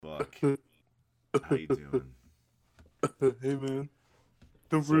fuck? How you doing? Hey man,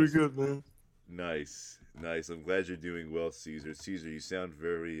 doing So pretty good, man. nice, nice. I'm glad you're doing well, Caesar. Caesar, you sound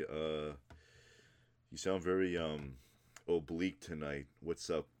very oblique tonight. What's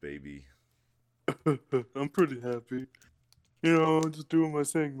up, baby? I'm pretty happy. Just doing my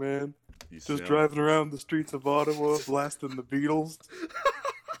thing, man. You Just sound driving around the streets of Ottawa, blasting the Beatles,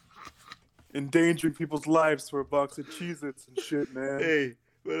 endangering people's lives for a box of Cheez-Its and shit, man. Hey,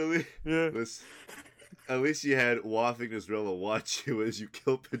 but Yeah, listen, at least you had Wafik Nasrallah watch you as you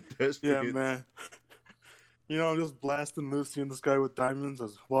kill yeah, pedestrians. man. I'm just blasting Lucy in the Sky with Diamonds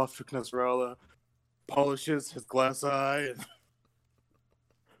as Wafik Nasrallah polishes his glass eye, and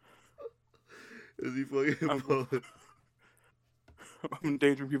As he fucking I'm, pull it. I'm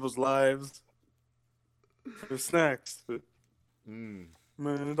endangering people's lives for snacks. But, Mm.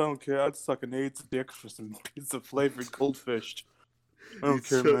 man, I don't care. I'd suck an AIDS dick for some pizza flavored goldfish. I don't He'd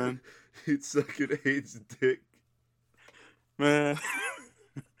care, suck, man. he'd suck an AIDS dick. Man,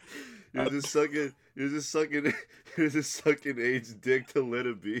 You're just sucking. You're just sucking. You're just sucking AIDS dick to let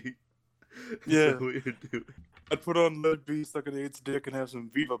it be. Is that yeah, what you're doing? I'd put on Let It Be, suck an AIDS dick, and have some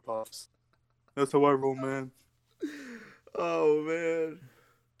Viva Puffs. That's how I roll, man. Oh man.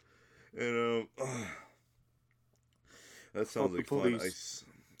 And that sounds Fuck the like fun. police.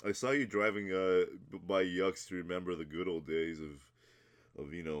 I saw you driving by Yucks to remember the good old days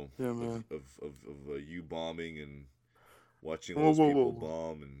of Yeah, man. you bombing and watching all Whoa, those whoa, people whoa,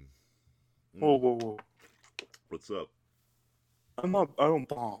 bomb and whoa, whoa, whoa. what's up? I don't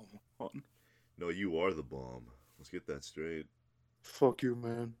bomb. No, you are the bomb. Let's get that straight. Fuck you,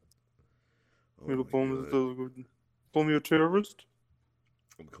 man. Oh You the my bomb is god. the call me a terrorist?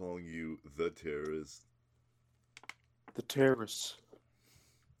 I'm calling you the terrorist. The terrorists.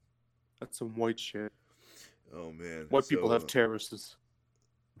 That's some white shit. Oh man. White people have So terrorists.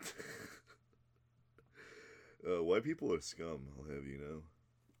 white people are scum, I'll have you know.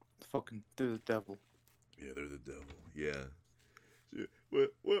 Fucking, they're the devil. Yeah, they're the devil. Yeah. Shit.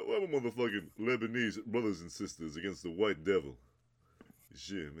 What motherfucking Lebanese brothers and sisters against the white devil?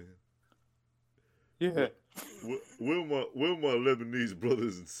 Shit, man. Yeah, Where my Lebanese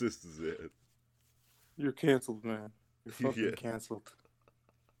brothers and sisters at? you're canceled, man. You're fucking Yeah. canceled.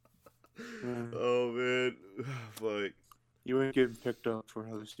 Man, Oh man. Fuck. you ain't getting picked up for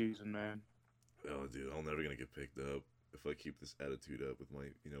another season, man. Oh dude, I'm never gonna get picked up if I keep this attitude up with my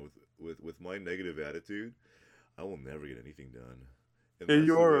with my negative attitude. I will never get anything done. And Yeah, that's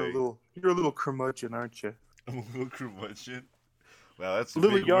the way. you're a little curmudgeon, aren't you? I'm a little curmudgeon. Wow, that's A a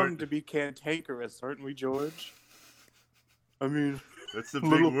little big young word. to be cantankerous, aren't we, George? I mean, That's a a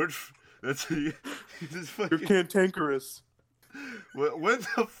big little. word. That's you just You're fucking. cantankerous. When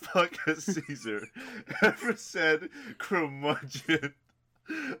the fuck has Caesar ever said curmudgeon?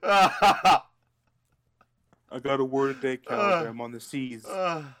 Ah, I got a word a day ah, caligram on the seas.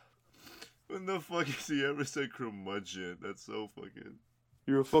 ah. When the fuck has he ever said curmudgeon? That's so fucking.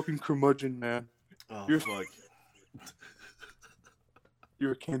 You're a fucking curmudgeon, man. Oh You're fuck.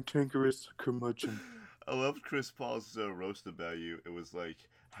 you're a cantankerous curmudgeon. I loved Chris Paul's roast about you. It was like,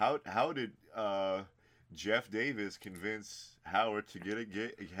 how did Jeff Davis convince Howard to get a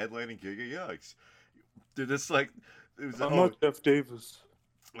headlining gig at Yucks? Dude, it's like, it was I'm not Jeff Davis.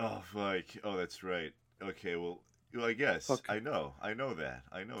 fuck, oh that's right. Okay, well I guess Fuck, I know that,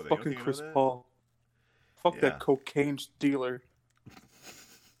 I know that. You don't fucking think I know Chris that? Paul. Fuck that Yeah. cocaine dealer.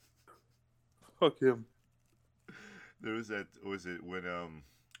 Fuck him. There was that. Was it when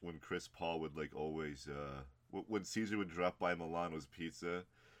Chris Paul would like always when Caesar would drop by Milano's Pizza,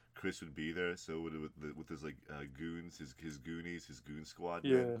 Chris would be there. So with his like goons, his goonies, his goon squad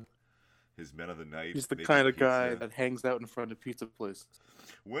men, Yeah, his men of the night he's the making kind of guy pizza. that hangs out in front of pizza places.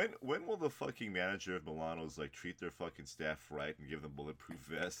 When will the fucking manager of Milano's like treat their fucking staff right and give them bulletproof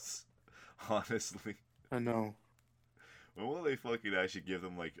vests? Honestly, I know. when will they fucking actually give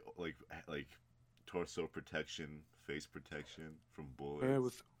them like torso protection, face protection from Yeah,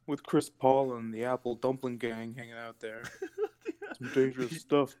 bullets? with Chris Paul and the Apple Dumpling Gang hanging out there. Some dangerous the,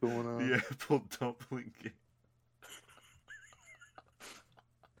 stuff going the on. apple dumpling game.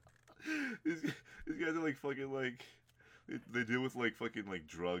 these, these guys are like fucking like they deal with like fucking like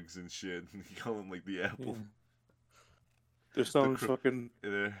drugs and shit. And you call them like the Yeah. apple, They're the selling fucking.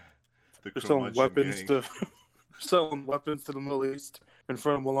 they're the They're selling curmudgeon weapons gang, to. Selling weapons to the Middle East in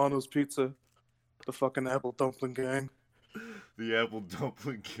front of Milano's Pizza. The fucking Apple Dumpling Gang. the apple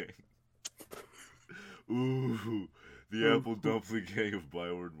dumpling gang. Ooh, the Oh, apple dumpling gang of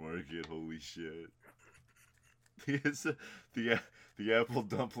Byward Market. Holy shit. It's the apple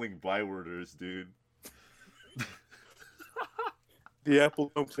dumpling byworders, dude. The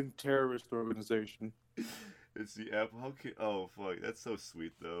Apple Dumpling Terrorist Organization. It's the Apple. How can? Oh fuck, that's so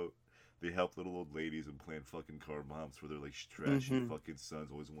sweet though. They help little old ladies and plan fucking car bombs for their like trashy Mm-hmm. fucking sons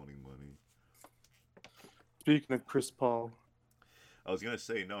always wanting money. Speaking of Chris Paul, I was gonna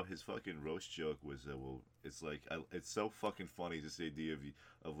say no. His fucking roast joke was well. It's like it's so fucking funny this idea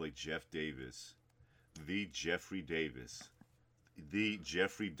of like Jeff Davis, the Jeffrey Davis, the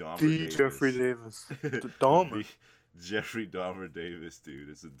Jeffrey Dahmer the Jeffrey Davis, Davis, the the Dahmer, Jeffrey Dahmer Davis, dude.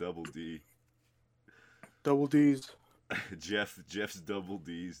 It's a double D. double D's. Jeff's double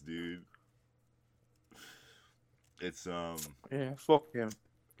D's, dude. It's Yeah, fuck him.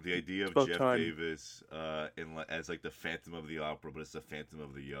 the idea It's of about Jeff time. Davis as like the Phantom of the Opera, but it's the Phantom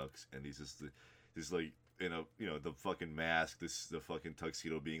of the Yucks, and he's just like the fucking mask, the fucking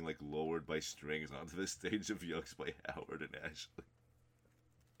tuxedo being like lowered by strings onto the stage of Yucks by Howard and Ashley.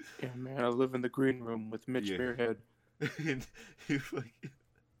 Yeah, man, I live in the green room with Mitch Yeah. Bearhead. And you fucking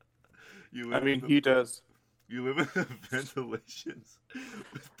you I live mean, in the he does. you live in the ventilations.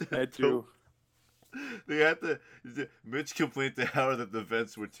 with I the do. They had to. Mitch complained to Howard that the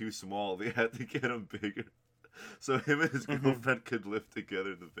vents were too small. They had to get them bigger, so him and his Mhm. girlfriend could live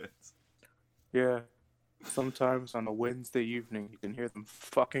together in the vents. Yeah. Sometimes on a Wednesday evening, you can hear them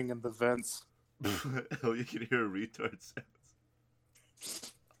fucking in the vents. Hell, you can hear retard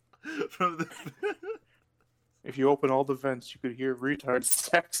sounds from the. If you open all the vents, you could hear retard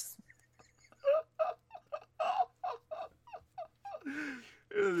sex.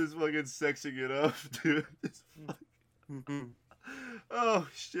 Just fucking sexing it up, dude. Mm-hmm. Oh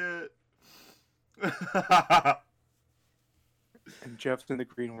shit. And Jeff's in the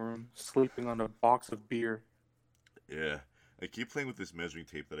green room, sleeping on a box of beer. Yeah, I keep playing with this measuring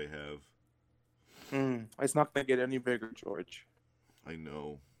tape that I have. It's not gonna get any bigger, George. I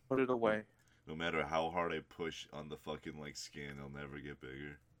know. Put it away. No matter how hard I push on the fucking like skin, it'll never get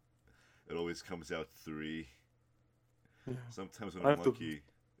bigger. It always comes out 3. Yeah. Sometimes when I I'm have to- lucky,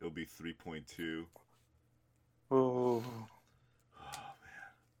 it'll be 3.2. Oh, Oh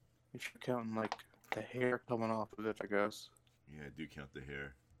man. if you're counting like the hair coming off of it, I guess. Yeah, I do count the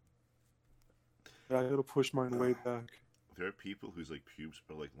hair. Yeah, I gotta push mine way back. There are people whose like pubes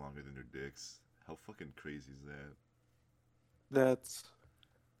are like longer than their dicks. How fucking crazy is that? That's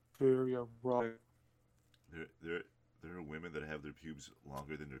very erotic. There are women that have their pubes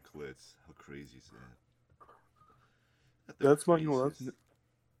longer than their clits. How crazy is that? That's why you know. craziest.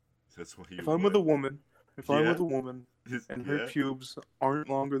 That's why you. If I'm with a woman, Yeah. and Yeah. her pubes aren't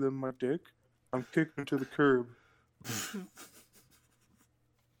longer than my dick, I'm kicking her to the curb.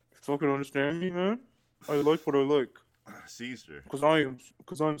 You fucking understand me, man? I like what I like, Caesar. cause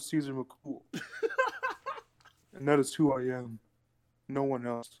I'm Caesar McCool, and that is who I am. No one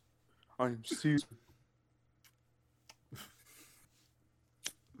else. I am Caesar.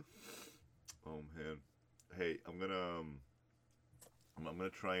 Oh man. Hey, I'm gonna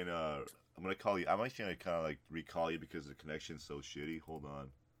try and I'm gonna call you. I'm actually gonna kind of like recall you because the connection's so shitty. Hold on.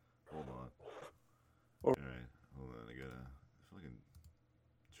 Oh. All right. Hold on. I got a fucking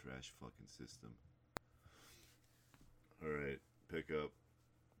trash fucking system. All right. Pick it up.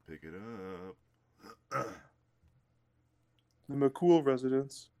 The McCool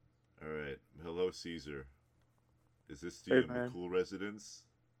residence. All right. Hello, Caesar. Is this Hey, the man. McCool residence?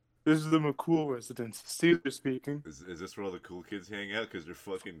 This is the McCool residence. Caesar speaking. Is this where all the cool kids hang out? Because they're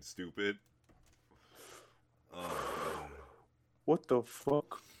fucking stupid. Oh. God. What the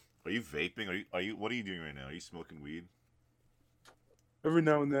fuck? Are you vaping? Are you? What are you doing right now? Are you smoking weed? Every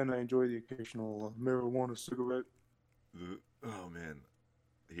now and then, I enjoy the occasional marijuana cigarette. Oh man.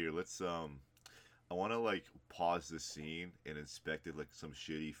 Here, let's I want to like pause the scene and inspect it like some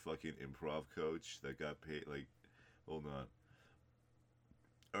shitty fucking improv coach that got paid. Like, hold on.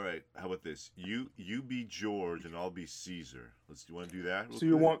 All right, how about this? You be George and I'll be Caesar. Do you want to do that? real So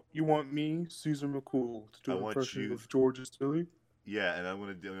you quick? want me, Caesar McCool, to do I an want impression you- of George Tilly? Yeah, and I'm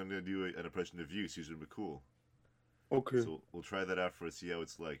gonna do an impression of you, Caesar McCool. Okay. So we'll try that out for see how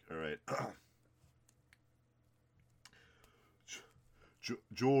it's like. All right.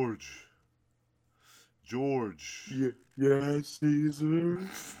 George. Yeah, Caesar.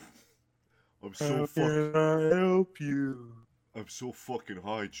 I'm so How can I help you? I'm so fucking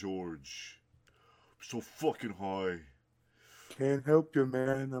high, George. I'm so fucking high. Can't help you,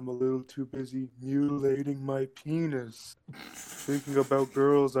 man. I'm a little too busy mutilating my penis. Thinking about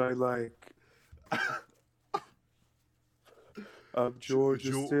girls I like. I'm George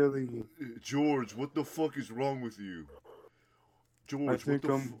Tilly. George, what the fuck is wrong with you? George, I think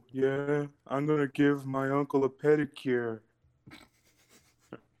what the I'm gonna give my uncle a pedicure.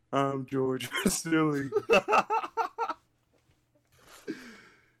 I'm George Tilly.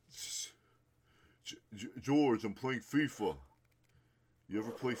 George, I'm playing FIFA. You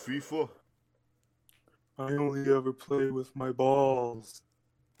ever play FIFA? I only ever play with my balls.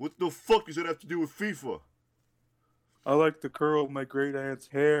 What the fuck does that have to do with FIFA? I like to curl my great aunt's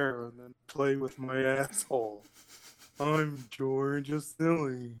hair and then play with my asshole. I'm George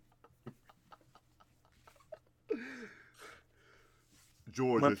Silly.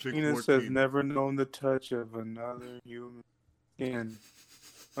 George, My I think penis has never known the touch of another human skin.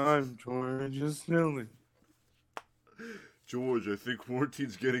 I'm George Silly. George, I think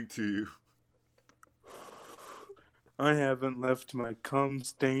quarantine's getting to you. I haven't left my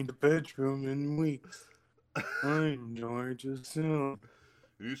cum-stained bedroom in weeks. I'm George Silly.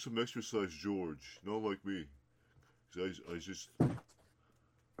 You need some exercise, George. Not like me. Cause I just a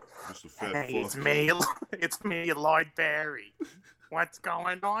fat Hey, fuck. it's me, Lloyd Barry. What's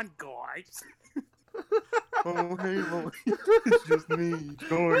going on, guys? Oh, hey, Lloyd. It's just me,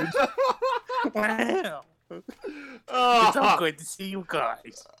 George. Wow. It's so good to see you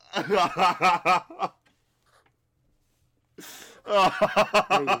guys.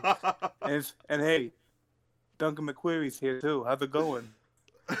 And hey, Duncan McQuarrie's here too. How's it going?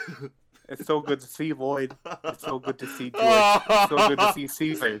 It's so good to see Lloyd. It's so good to see George. It's so good to see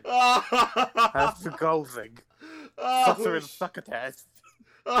Caesar. How's it going? Sucker and succotash.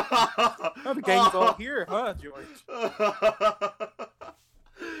 Oh, the gang's all here, huh, George?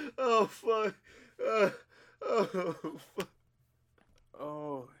 Oh, fuck. Oh, fuck.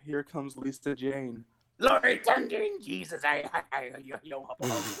 Oh, here comes Lisa Jane. Lord Duncan, Jesus, yo,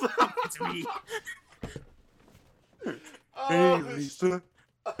 it's me. Hey, Lisa.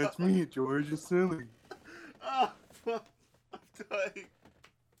 It's me, George Silly. Oh, fuck. I'm dying.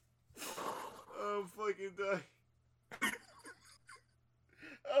 I'm fucking dying.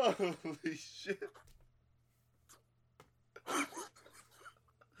 Holy shit.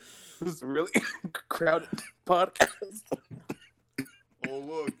 This is a really crowded podcast. Oh,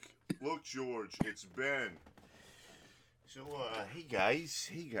 look, George, it's Ben. So, hey guys,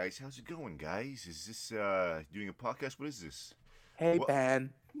 how's it going, guys? Is this doing a podcast? What is this? Hey, What-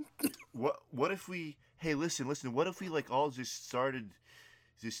 Ben. What if we? Hey, listen. What if we like all just started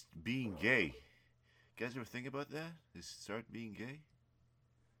just being gay? You guys ever think about that? Just start being gay?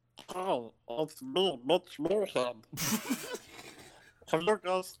 Oh, it's me, Mitch Moorhead. Have you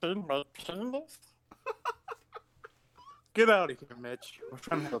guys seen my penis? Get out of here, Mitch. We're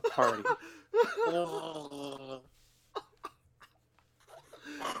trying to have a party.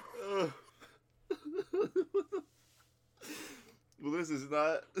 Well, this is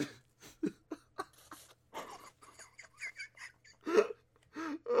not.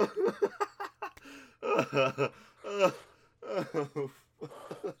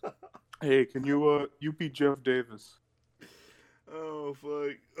 Hey, can you be Jeff Davis? Oh,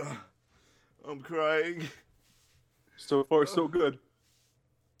 fuck. I'm crying. So far, so good.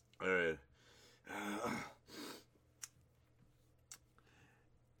 Alright.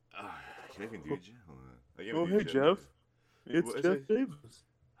 Can I even do Jeff? Hold on. I can't even Oh, do hey, Jeff. It's What is Jeff it? Davis.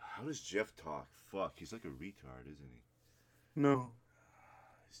 How does Jeff talk? Fuck, he's like a retard, isn't he? No.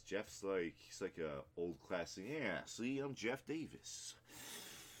 Jeff's like, he's like a old classic. Yeah, see, I'm Jeff Davis.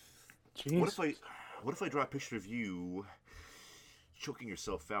 Jeez. What if I draw a picture of you choking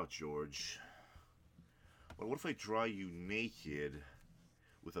yourself out, George? What if I draw you naked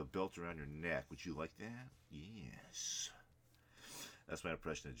with a belt around your neck? Would you like that? Yes. That's my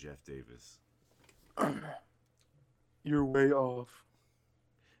impression of Jeff Davis. You're way off.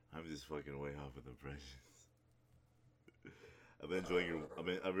 I'm just fucking way off with impressions.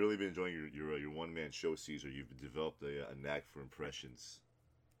 I've really been enjoying your one man show, Caesar. You've developed a knack for impressions.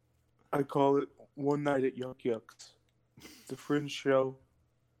 I call it One Night at Yuck Yucks. It's a fringe show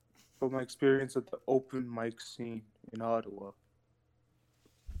from my experience at the open mic scene in Ottawa.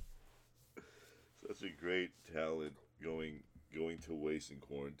 Such a great talent going to waste in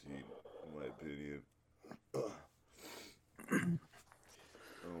quarantine, in my opinion.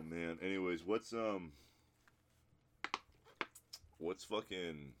 Oh man. Anyways, what's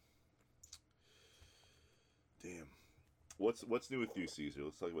fucking damn. What's new with you, Caesar?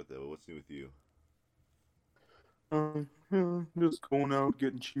 Let's talk about that. What's new with you? Just going out,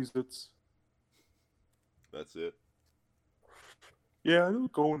 getting Cheez-Its. That's it. Yeah,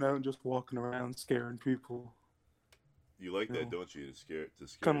 just going out and just walking around, scaring people. You like that, No. don't you? To scare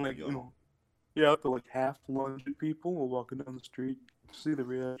Kind of the like, young. yeah, I have to like half lunge at people while walking down the street. See the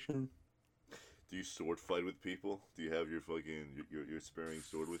reaction. Do you sword fight with people? Do you have your fucking your sparring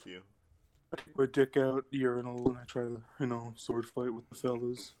sword with you? I take my dick out, urinal, and I try to, sword fight with the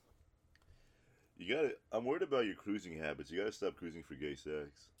fellas. You gotta. I'm worried about your cruising habits. You gotta stop cruising for gay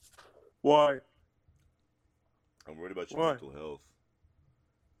sex. Why? I'm worried about your Why? mental health.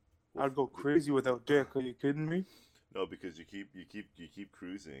 I'd go crazy without dick. Are you kidding me? No, because you keep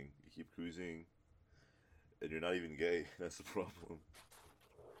cruising. You keep cruising, and you're not even gay. That's the problem.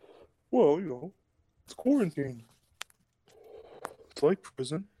 Well, it's quarantine. It's like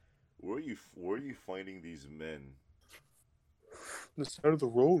prison. Where are you finding these men? The side of the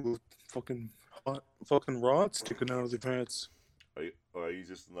road with fucking rods sticking out of their pants. Are you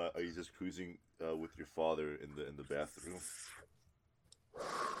just not? Are you just cruising with your father in the bathroom?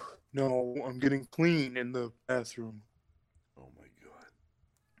 No, I'm getting clean in the bathroom. Oh my god,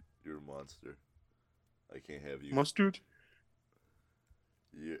 you're a monster. I can't have you. Mustard?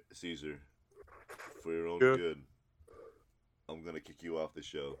 Yeah, Caesar. For your own Yeah. good, I'm gonna kick you off the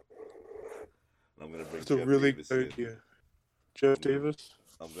show. And I'm gonna bring That's a Jeff really Davis good in. idea. Jeff Davis?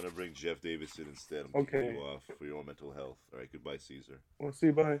 I'm gonna bring Jeff Davis in instead. I'm kicking Okay. you off for your own mental health. All right, goodbye, Caesar. We'll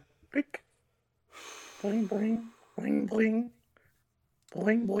see, bye. Pick. Bling, bling, bling, bling.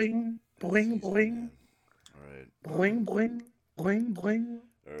 Bling, bling, bling, Caesar, bling. man. All right. Bling, bling, bling, bling.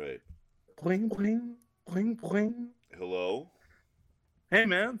 All right. Bling, bling, bling, bling. Hello, Hey,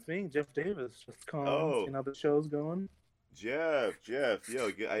 man, it's me, Jeff Davis. Just calling, Oh. seeing how the show's going. Jeff. Yo, I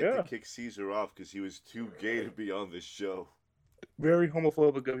had Yeah. to kick Caesar off because he was too gay to be on this show. Very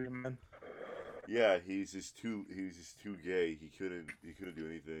homophobic of you, man. Yeah, he was just too gay. He couldn't do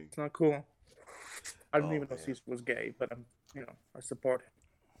anything. It's not cool. I didn't Oh, even know man. Caesar was gay, but I support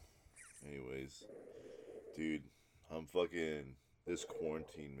him. Anyways, dude, I'm fucking this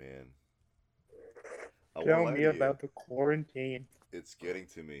quarantine, man. I won't Tell lie me to you. about the quarantine. It's getting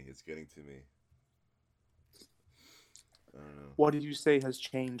to me. I don't know. What did you say has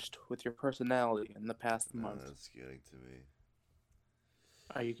changed with your personality in the past month? It's getting to me.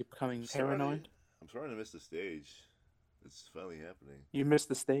 Are you becoming Starting- paranoid? I'm starting to miss the stage. It's finally happening. You missed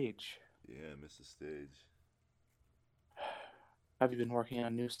the stage. Yeah, I missed the stage. Have you been working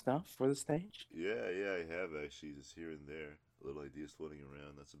on new stuff for the stage? Yeah, I have actually, just here and there. Little ideas floating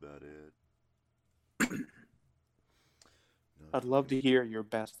around. That's about it. I'd love to hear your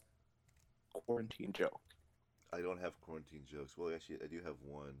best quarantine joke. I don't have quarantine jokes. Well, actually, I do have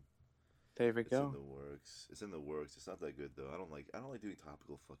one. There we It's in go. the works. It's not that good though. I don't like doing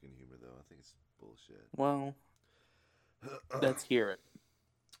topical fucking humor though. I think it's bullshit. Well, let's hear it.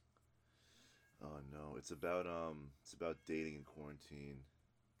 Oh no, it's about dating in quarantine.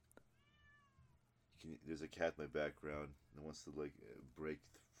 There's a cat in my background that wants to break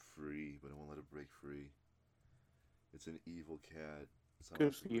free, but I won't let it break free. It's an evil cat. It's not Good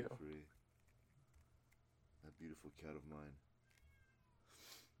wants to for break you. free. That beautiful cat of mine.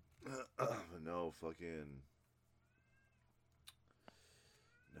 No fucking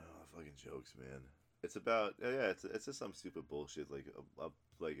jokes, man. It's about it's just some stupid bullshit like a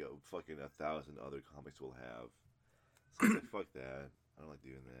fucking 1,000 other comics will have. So it's like, fuck that. I don't like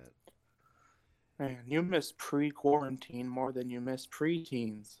doing that. Man, you miss pre-quarantine more than you miss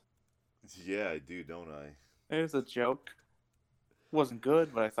pre-teens. Yeah, I do, don't I? There's a joke. Wasn't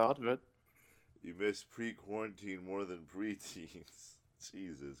good, but I thought of it. You miss pre-quarantine more than pre-teens.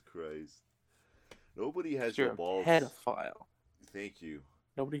 Jesus Christ. Nobody has You're the balls. a pedophile. Thank you.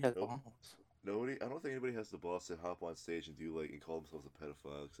 Nobody has Nope. balls. I don't think anybody has the balls to hop on stage and call themselves a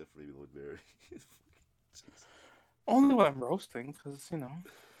pedophile, except for maybe Lloyd Berry. Jesus. Only when I'm roasting, because,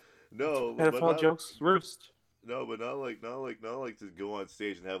 No, but pedophile not, jokes roost. no, but not like to go on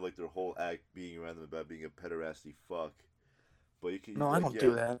stage and have their whole act being around them about being a pederasty fuck. But you can. No, I don't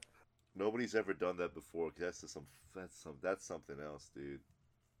do that. Nobody's ever done that before. 'Cause that's something else, dude.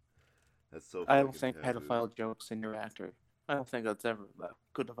 That's so. I don't fucking think taboo. pedophile jokes in your actor. I don't think that's ever that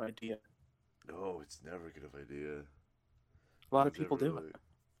good of an idea. No, it's never a good of idea. A lot of It's people never do really-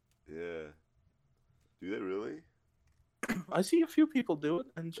 Yeah. Do they really? it. I see a few people do it,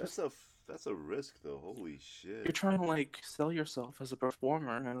 and just That's a risk though. Holy shit. you're trying to sell yourself as a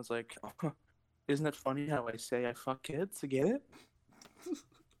performer, and it's like, isn't it funny how I say I fuck kids? Get it?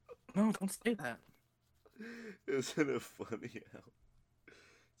 No, don't say that. Isn't it funny how?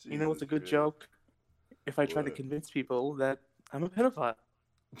 You know what's a Jesus good Christ. joke? If I try to What? convince people that I'm a pedophile.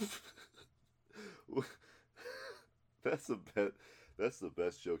 That's the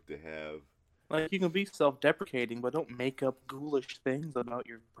best joke to have. You can be self-deprecating, but don't make up ghoulish things about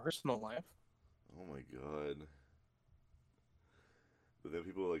your personal life. Oh my god. But then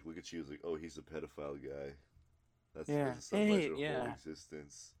people look at you as oh, he's a pedophile guy. That's Yeah. that summarizes Hey, your whole yeah.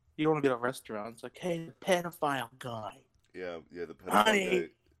 existence. You don't want to be at a restaurant. It's like, hey, the pedophile guy. Yeah, the pedophile Honey, guy.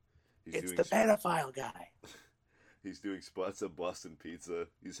 He's It's doing the pedophile guy. He's doing spots at Boston Pizza.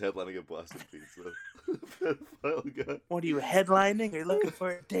 He's headlining at Boston Pizza. Pedophile guy. What are you headlining? Are you looking for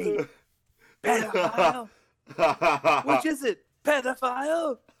a date? Pedophile. Which is it?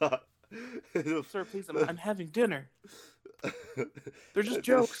 Pedophile? Sir, please, I'm having dinner. They're just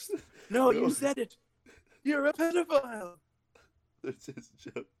jokes. No, you said it. You're a pedophile. They're just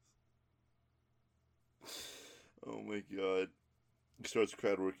jokes. Oh my god. He starts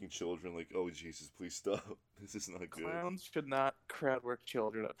crowd working children like, oh Jesus, please stop. This is not good. Clowns should not crowd work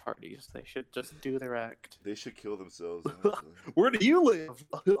children at parties. They should just do their act. They should kill themselves. Honestly. Where do you live?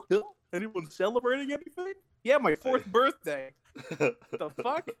 Anyone celebrating anything? Yeah, my 4th birthday. The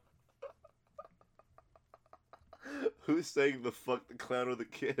fuck? Who's saying the fuck, the clown or the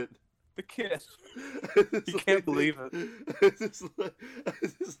kid? The kid. You You can't believe it. It's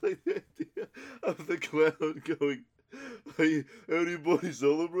just like the idea of the clown going, hey, anybody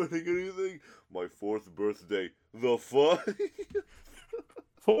celebrating anything? My 4th birthday. The fuck?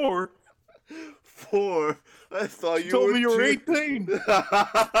 4? 4? I thought you told were me you were 18.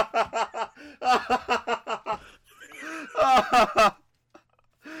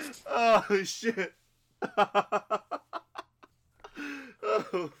 Oh, shit.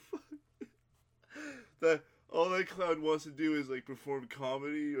 Oh, fuck. All that clown wants to do is like perform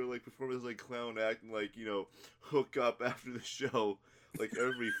comedy or like perform as like clown act and like, you know, hook up after the show like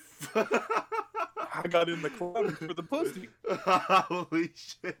every I got in the clown for the pussy. Holy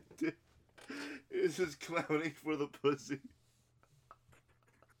shit, dude. It's just clowning for the pussy.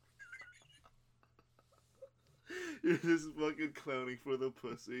 You're just fucking clowning for the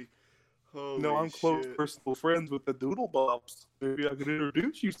pussy. Holy No, I'm close shit. personal friends with the Doodle Bobs. Maybe I could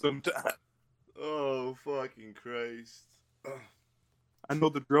introduce you sometime. Oh, fucking Christ. I know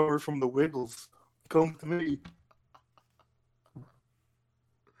the drummer from the Wiggles. Come to me.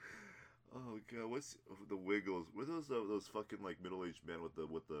 Oh god, what's the Wiggles? Were those fucking like middle-aged men with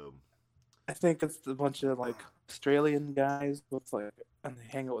the I think it's a bunch of like Australian guys with like, and they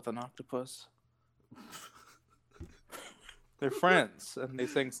hang out with an octopus. They're friends and they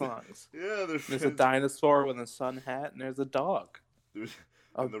sing songs. Yeah, they're There's a dinosaur with a sun hat and there's a dog.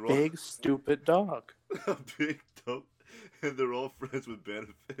 A and they're big stupid dog. a big dope, and they're all friends with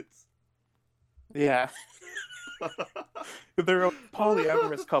benefits. Yeah. They're a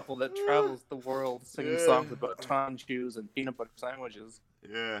polyamorous couple that travels the world singing Yeah. songs about ton shoes and peanut butter sandwiches.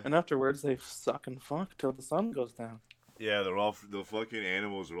 Yeah. And afterwards, they suck and fuck till the sun goes down. Yeah, the fucking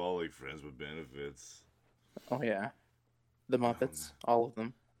animals are all like friends with benefits. Oh, yeah. The Muppets. All of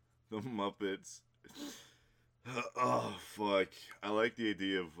them. The Muppets. Oh fuck! I like the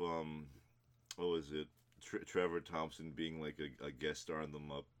idea of what was it? Trevor Thompson being like a guest star on the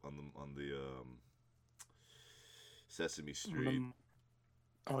Sesame Street.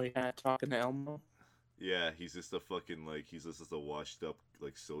 Oh, yeah. Talking to Elmo. Yeah, he's just a fucking like he's just a washed up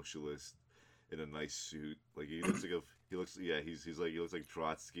like socialist in a nice suit. Like he looks like he looks like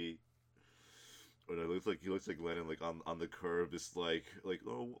Trotsky. Or he looks like Lenin like on the curb, just like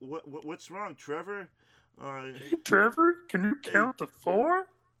oh what's wrong, Trevor? Hey, Trevor, can you count to 4?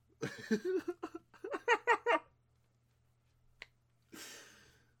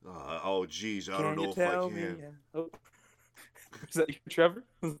 Oh geez, I don't Can know you if I tell can. me? Oh. Is that you, Trevor?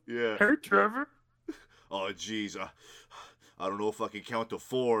 Yeah. Hey, Trevor. Oh geez, I don't know if I can count to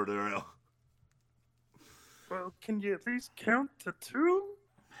 4 there. Well, can you at least count to 2?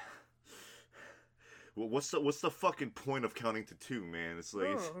 Well, what's the fucking point of counting to 2, man? It's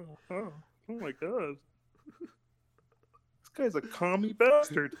like Oh my god. This guy's a commie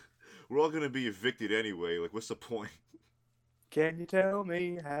bastard. we're all gonna be evicted anyway. Like, what's the point? Can you tell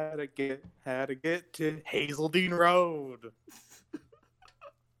me how to get to Hazeldean Road?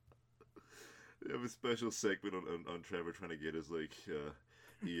 We have a special segment on Trevor trying to get his like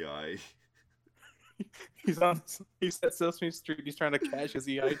EI. He's at Sesame Street. He's trying to cash his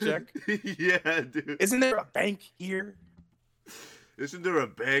EI check. Yeah, dude. Isn't there a bank here? Isn't there a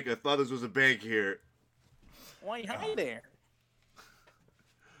bank? I thought this was a bank here. Why hi there?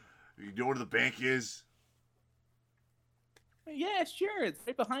 You know where the bank is? Yeah, sure. It's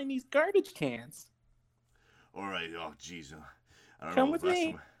right behind these garbage cans. All right. Oh, jeez. I don't Come know. with That's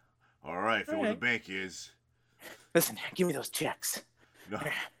me. All right. If you know where the Alright. bank is. Listen, give me those checks. No,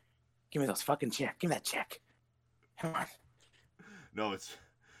 Give me those fucking checks. Give me that check. Come on. no.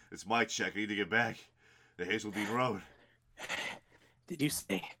 It's my check. I need to get back to Hazeldean Road. Did you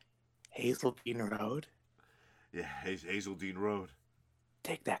say Hazeldean Road? Yeah, Hazeldean Road.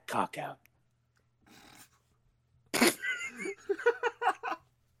 Take that cock out.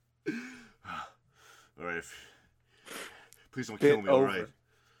 All right. Please don't kill Bit me. All over. right.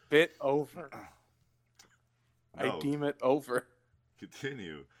 Bit over. I No. deem it over.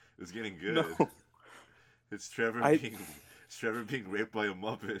 Continue. It's getting good.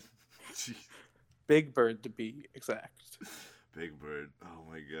 Big Bird to be exact. Big Bird. Oh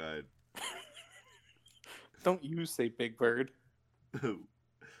my god. Don't you say Big Bird.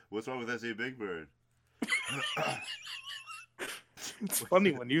 What's wrong with that? Say Big Bird. It's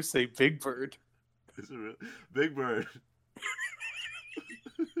funny when you say Big Bird. Is it real? Big Bird.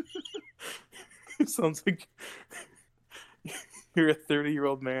 It sounds like you're a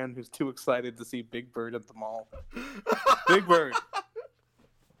 30-year-old man who's too excited to see Big Bird at the mall. Big Bird.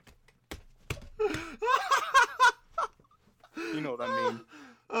 You know what I mean.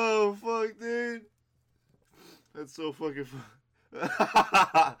 Oh, fuck, dude. That's so fucking fun.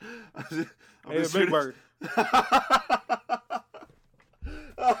 Hey, Big Bird.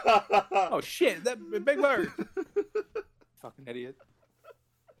 Oh, shit. That Big Bird. Fucking idiot.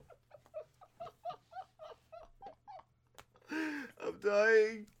 I'm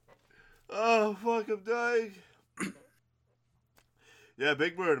dying. Oh, fuck, I'm dying. Yeah,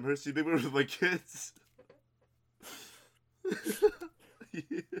 Big Bird. I'm here to see Big Bird with my kids.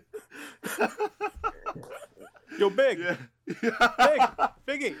 Yo, Big. Yeah. Big.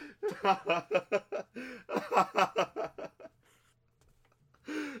 Biggie.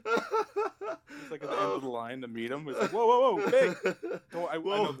 It's like at the end of the line to meet him. It's like, whoa, whoa, whoa, Big. I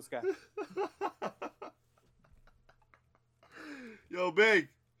know this guy. Yo, Big.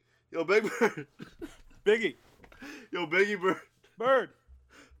 Yo, Big Bird. Biggie. Yo, Biggie Bird. Bird.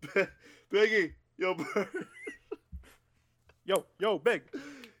 Biggie. Yo, Bird. Yo, Big.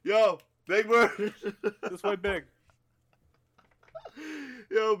 Yo, Big Bird. This way, Big.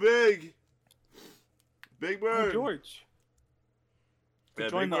 Yo, Big. Big Bird. Oh, George. To Yeah,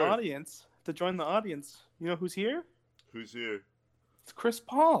 join Big the Bird. audience. To join the audience. You know who's here? Who's here? It's Chris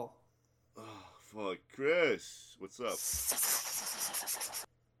Paul. Oh, fuck. Chris. What's up?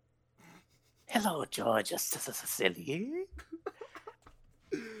 Hello, George. Silly.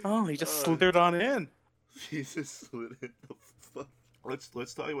 Oh, he just slithered on in. Jesus slid it. The fuck.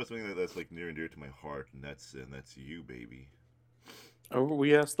 Let's talk about something that's like near and dear to my heart, and that's you, baby. Are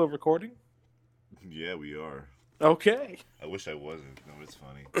we still recording? Yeah, we are. Okay. I wish I wasn't. No, it's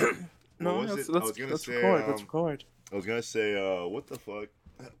funny. No, What was let's it? I was gonna say, record. Let's record. I was gonna say, what the fuck?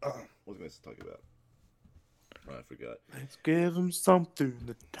 What was I gonna talk about? Oh, I forgot. Let's give him something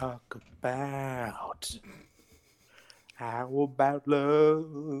to talk about. How about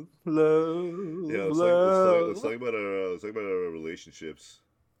love, love, Yeah, love? let's talk about our relationships.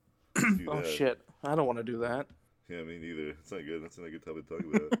 Let's do Oh that. shit! I don't want to do that. Yeah, me neither. It's not good. That's not a good topic to talk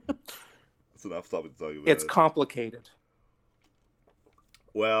about. That's an off topic to talk about. It's complicated.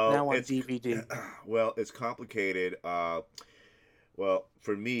 Well, Now on it's DVD. well, it's complicated. Well,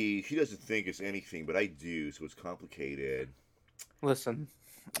 for me, she doesn't think it's anything, but I do, so it's complicated. Listen,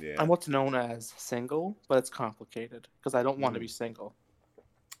 Yeah. I'm what's known as single, but it's complicated because I don't want to be single.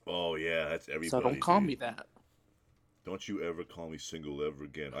 Oh yeah, that's everybody. So don't call dude. me that. Don't you ever call me single ever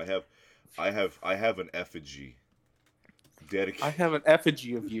again. I have an effigy dedicated. I have an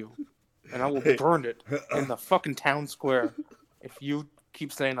effigy of you, and I will Hey. burn it in the fucking town square if you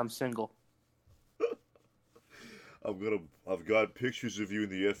keep saying I'm single. I've got pictures of you in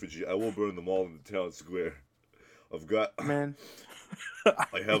the effigy. I will burn them all in the town square. I've got. Man,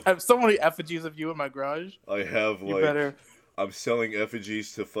 I have. I have so many effigies of you in my garage. I have You like. better. I'm selling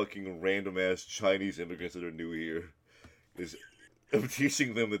effigies to fucking random ass Chinese immigrants that are new here. I'm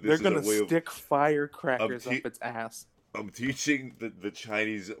teaching them that They're this is gonna a way of. stick firecrackers I'm up its ass. I'm teaching the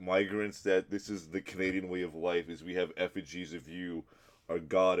Chinese migrants that this is the Canadian way of life. Is we have effigies of you, our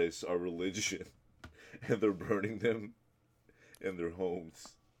goddess, our religion, and they're burning them in their homes.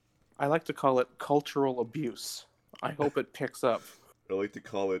 I like to call it cultural abuse. I hope it picks up. I like to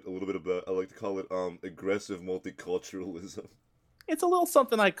call it aggressive multiculturalism. It's a little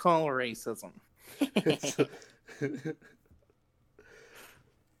something I call racism. It's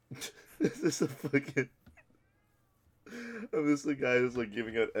this is a fucking. I'm just the guy who's like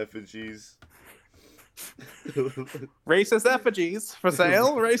giving out effigies. Racist effigies for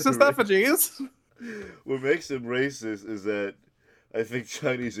sale. Racist effigies. What makes him racist is that I think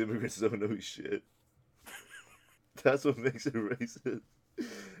Chinese immigrants don't know shit. That's what makes it racist.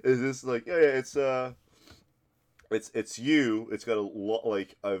 Is this like it's you. It's got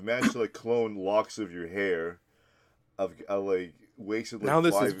like I've managed to like clone locks of your hair. I like wasted like Now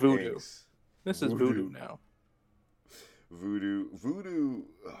this 5 is voodoo. inks. This is voodoo now. Voodoo.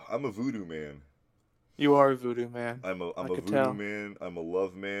 I'm a voodoo man. You are a voodoo man. I'm a could voodoo tell. man. I'm a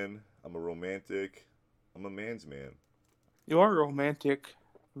love man. I'm a romantic. I'm a man's man. You are a romantic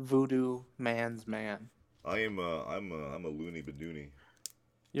voodoo man's man. I'm a loony badoony.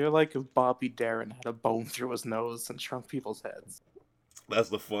 You're like if Bobby Darin had a bone through his nose and shrunk people's heads. That's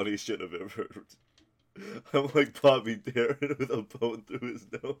the funniest shit I've ever heard. I'm like Bobby Darin with a bone through his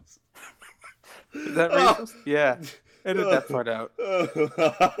nose. Is that racist? Yeah. Edit that part out.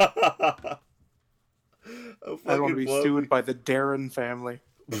 I'm I don't want to fucking be Bobby. sued by the Darren family.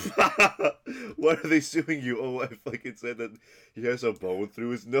 Why are they suing you? Oh, I fucking said that he has a bone through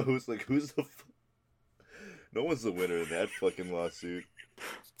his nose. Like, who's the No one's the winner in that fucking lawsuit.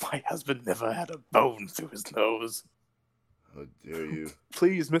 My husband never had a bone through his nose. How dare you?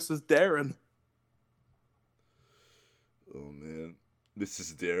 Please, Mrs. Darren. Oh, man.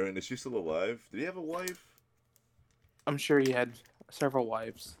 Mrs. Darren, is she still alive? Did he have a wife? I'm sure he had several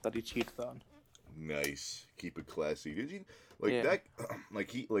wives that he cheated on. Nice. Keep it classy. Did you like Yeah. that?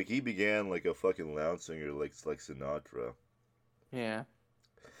 Like he began like a fucking lounge singer, like Sinatra. Yeah.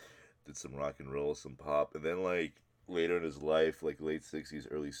 Did some rock and roll, some pop, and then like later in his life, like late 60s,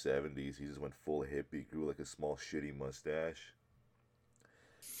 early 70s, he just went full hippie, grew like a small shitty mustache,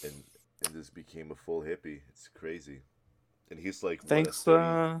 and just became a full hippie. It's crazy. And he's like, Thanks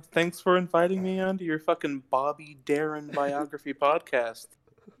for inviting me onto your fucking Bobby Darin biography podcast.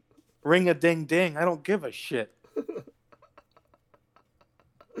 Ring a ding ding. I don't give a shit.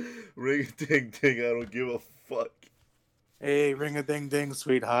 Ring a ding ding, I don't give a fuck. Hey, ring a ding ding,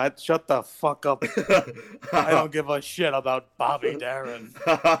 sweetheart. Shut the fuck up. I don't give a shit about Bobby Darin.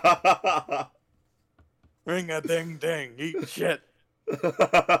 Ring a ding ding. Eat shit.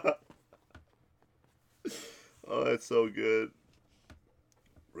 Oh, that's so good.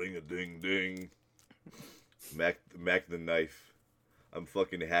 Ring a ding ding. Mac the knife. I'm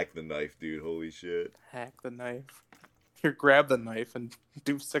fucking Hack the Knife, dude. Holy shit. Hack the knife. Here, grab the knife and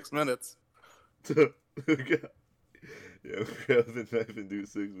do 6 minutes. Yeah, grab the knife and do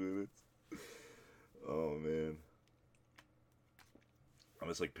 6 minutes. Oh, man. I'm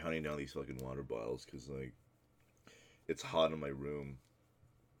just like pounding down these fucking water bottles because, like, it's hot in my room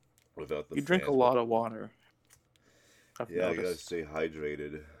without the You drink a fans. lot of water. I've Yeah, I gotta noticed. stay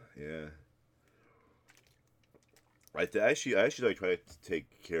hydrated. Yeah. I actually like try to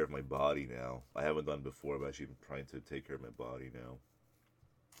take care of my body now. I haven't done before, but actually trying to take care of my body now.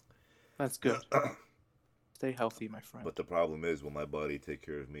 That's good. Stay healthy, my friend. But the problem is, will my body take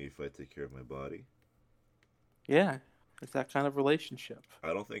care of me if I take care of my body? Yeah, it's that kind of relationship.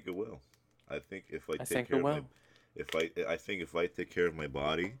 I don't think it will. I think if I I take think care it of my, will. I think if I take care of my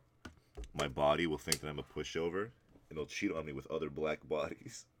body will think that I'm a pushover, and they'll cheat on me with other black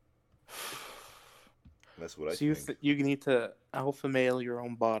bodies. That's what I So think. you need to alpha male your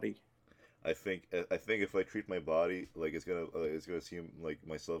own body. I think if I treat my body like it's gonna seem like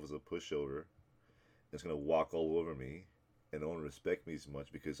myself as a pushover, it's gonna walk all over me, and no one respect me as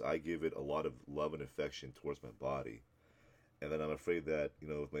much because I give it a lot of love and affection towards my body, and then I'm afraid that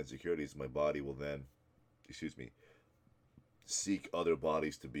with my insecurities, my body will then, seek other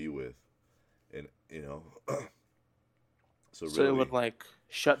bodies to be with, and so So really, it would like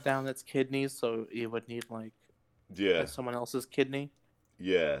shut down its kidneys, so it would need like yeah, someone else's kidney.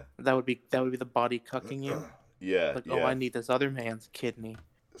 yeah, That would be the body cucking you. yeah, Like, yeah. oh, I need this other man's kidney.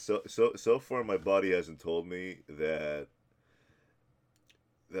 So far, my body hasn't told me that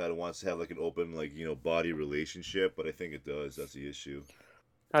it wants to have like an open body relationship, but I think it does. That's the issue.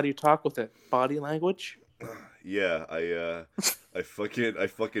 How do you talk with it? Body language? Yeah, I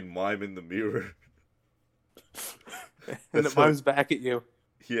fucking mime in the mirror. And That's it mimes back at you.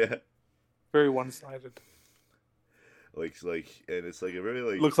 Yeah, Very one-sided. like, and it's like a very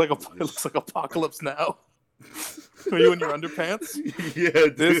like It looks like Apocalypse Now. Are you in your underpants? Yeah,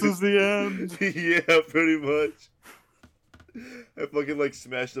 dude. This is the end. Yeah, pretty much. I fucking like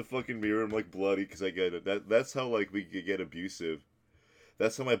smash the fucking mirror. I'm like bloody because I get it. That's how like we get abusive.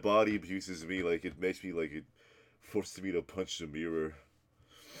 That's how my body abuses me. Like it makes me like it forces me to punch the mirror.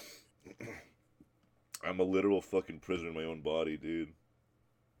 I'm a literal fucking prisoner in my own body, dude.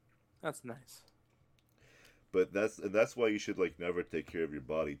 That's nice. But that's why you should like never take care of your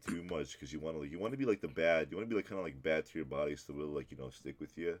body too much because you want to be like the bad. You want to be like kind of like bad to your body so it'll like stick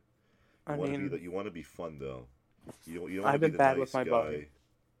with you. I mean, You want to be fun though. You don't I've want to been be the bad nice with my guy. body.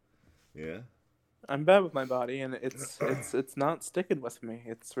 Yeah. I'm bad with my body, and it's not sticking with me.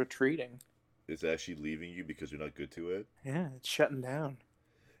 It's retreating. It's actually leaving you because you're not good to it. Yeah, it's shutting down.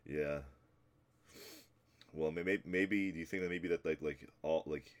 Yeah. Well, maybe do you think that maybe that like all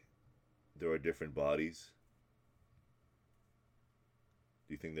like there are different bodies?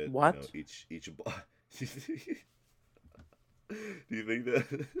 Do you think that What? each do you think that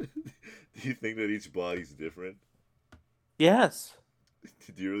do you think that each body's different? Yes.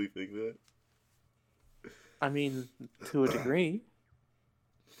 Do you really think that? I mean, to a degree.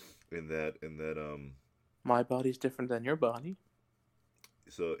 In that My body's different than your body.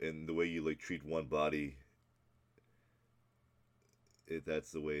 so in the way you like treat one body,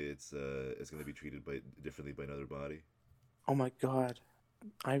 that's the way it's gonna be treated by differently by another body. Oh my god.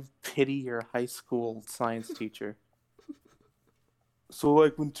 I pity your high school science teacher. So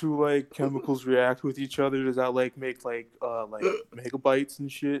like when two like chemicals react with each other, does that like make like megabytes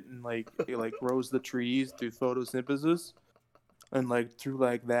and shit, and like it like grows the trees through photosynthesis, and like through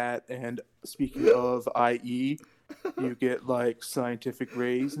like that. And speaking of IE, you get like scientific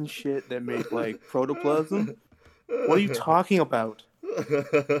rays and shit that make like protoplasm. What are you talking about?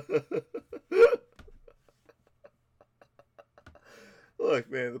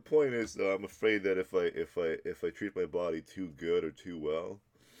 Look, man. The point is, though, I'm afraid that if I treat my body too good or too well,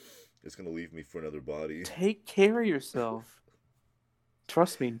 it's gonna leave me for another body. Take care of yourself.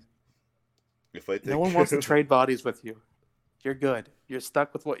 Trust me, If I take no one wants to trade bodies with you. You're good. You're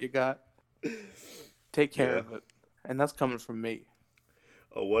stuck with what you got. Take care of it, and that's coming from me.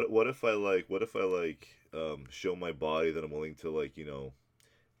 Oh, what if I show my body that I'm willing to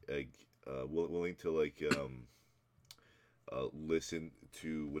willing to listen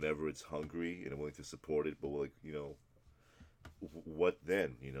to whenever it's hungry, and I'm willing to support it, but what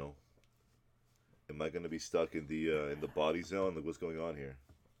then? Am I gonna be stuck in the body zone? Like, what's going on here?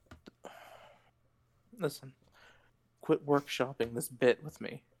 Listen, quit workshopping this bit with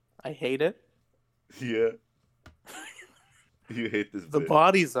me. I hate it. Yeah, you hate this The bit.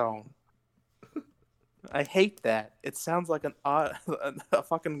 body zone. I hate that. It sounds like a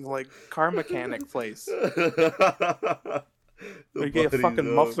fucking like car mechanic place. The You get a body fucking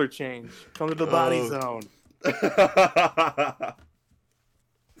zone. muffler change. Come to the body Oh. zone.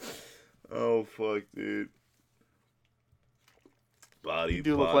 Oh fuck, dude. Body. You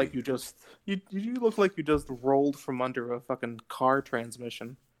do look body. like you just you look like you just rolled from under a fucking car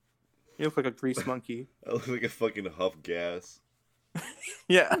transmission. You look like a grease monkey. I look like a fucking huff gas.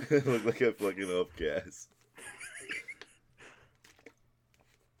 Yeah. I look like a fucking huff gas.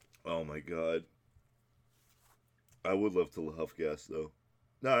 Oh my god. I would love to huff gas though.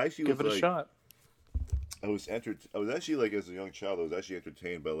 No, I actually Give it was a like, shot. I was actually like, as a young child, I was actually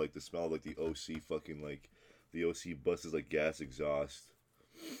entertained by like the smell of like the OC fucking like the OC buses like gas exhaust.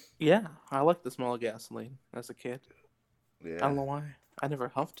 Yeah, I like the smell of gasoline as a kid. Yeah. I don't know why. I never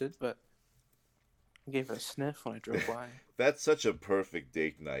huffed it, but I gave it a sniff when I drove by. That's such a perfect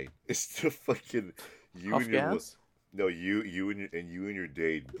date night. It's to fucking you Huff and your gas? no you and your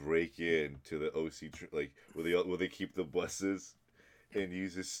date break in to the OC like where they keep the buses, and you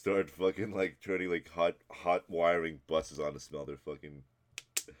just start fucking like turning like hot wiring buses on to smell their fucking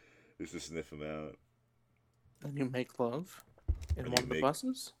just to sniff them out. And you make love in And one you of the make-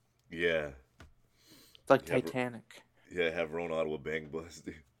 buses? Yeah, It's like Yeah, bro. Titanic. yeah. Have our own Ottawa Bang bus,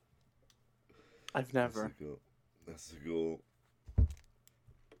 dude. I've never. That's the goal. That's the goal.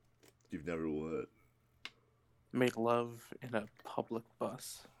 You've never what? Made love in a public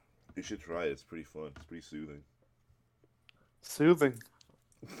bus. You should try it. It's pretty fun. It's pretty soothing. Soothing.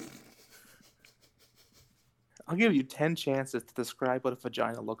 I'll give you 10 chances to describe what a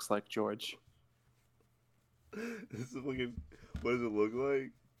vagina looks like, George. This is fucking. What does it look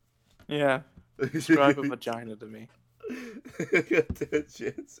like? Yeah, describe a vagina to me. I got 10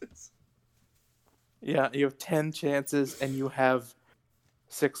 chances. Yeah, you have 10 chances and you have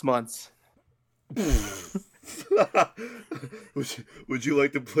 6 months. would you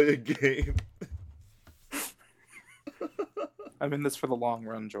like to play a game? I'm in this for the long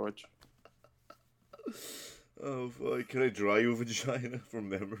run, George. Oh fuck! Can I draw you a vagina from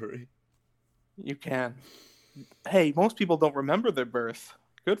memory? You can. Hey, most people don't remember their birth.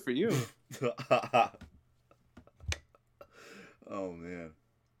 Good for you. Oh man,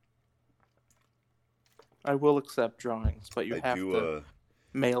 I will accept drawings, but you I have do. to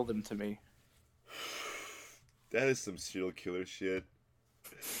mail them to me. That is some serial killer shit.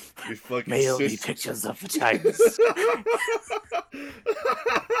 You fucking Mail me sister- pictures of vaginas.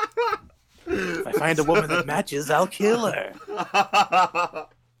 If I find a woman that matches, I'll kill her.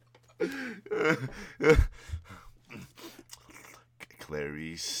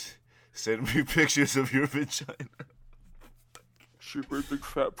 Clarice, send me pictures of your vagina. She a great big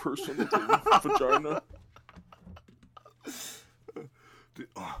fat person with a vagina.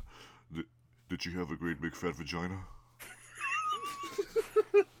 Did you have a great big fat vagina?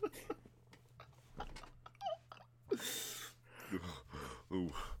 Oh,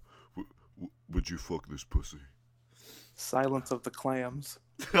 would you fuck this pussy? Silence of the Clams.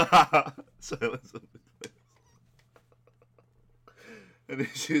 Silence of the clams. And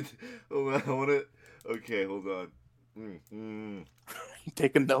it should. Hold on, I want to. Okay, hold on. You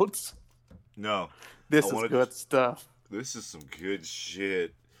taking notes? No. This I is wanna good stuff. This is some good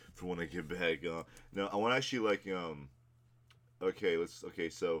shit for when I get back. Now I want to actually like Okay,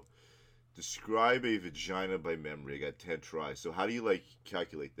 so describe a vagina by memory. I got 10 tries. So how do you like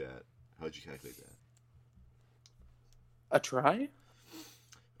calculate that? How'd you calculate that? A try?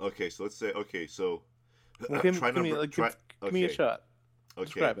 Okay, so let's say so Well, give, try give me number like, try give me a okay. shot. Okay.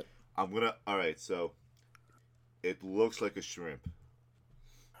 Describe it. I'm gonna all right, so it looks like a shrimp.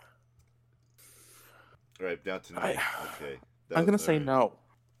 All right, down to 9. Okay. I'm gonna all say right. no.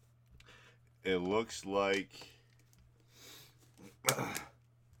 It looks like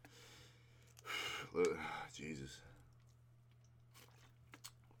Jesus.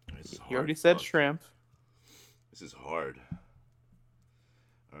 This is You already hard. said Fuck. shrimp. This is hard.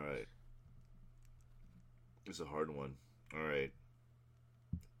 All right. This is a hard one. All right.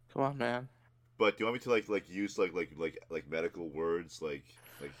 Come on, man. But do you want me to like use like medical words like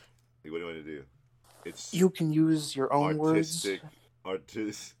what do you want to do? It's You can use your own words.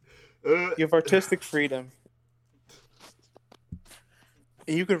 Artist. You have artistic freedom.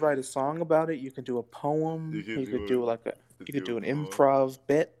 And you could write a song about it. You can do a poem. You could do like a. You could do an improv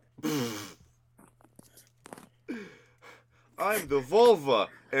bit. I'm the vulva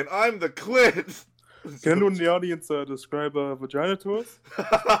and I'm the clit. Can anyone in the audience describe a vagina to us?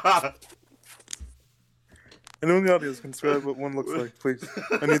 Anyone in the audience can describe what one looks like, please.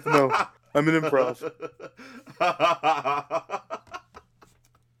 I need to know. I'm an improv.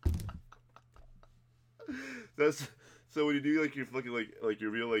 That's so when you do like your fucking like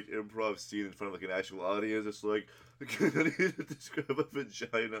your real like improv scene in front of like an actual audience, it's like I need to describe a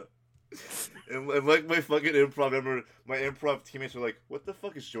vagina. And like my fucking improv, remember my improv teammates were like, "What the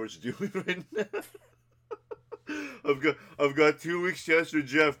fuck is George doing right now?" I've got 2 weeks to answer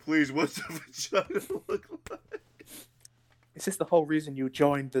Jeff. Please, what's a vagina look like? Is this the whole reason you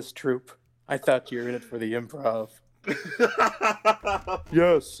joined this troupe? I thought you were in it for the improv.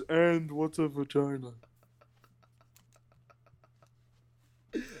 Yes, and what's a vagina?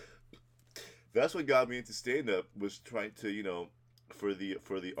 That's what got me into stand-up, was trying to for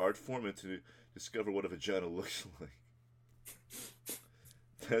the art form and to discover what a vagina looks like.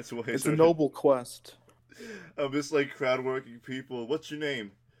 That's why It's a noble quest. I'm just like crowd working people. What's your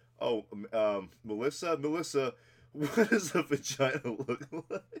name? Oh, Melissa. Melissa, what does a vagina look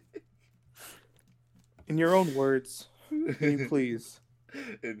like? In your own words, can you please?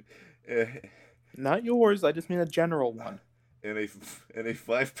 And, Not yours. I just mean a general one. in a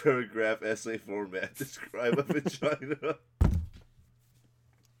 5-paragraph essay format, describe a vagina.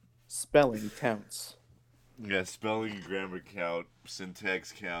 Spelling counts. Yeah, spelling, grammar count,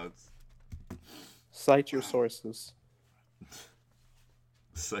 syntax counts. Cite your sources.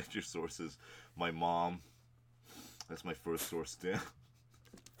 Cite your sources. My mom. That's my first source down.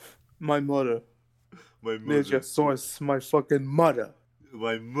 My mother. My There's your mother. source, my fucking mother.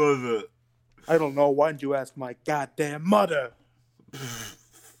 My mother. I don't know. Why didn't you ask my goddamn mother?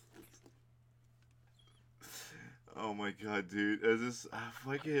 Oh my god, dude. Is this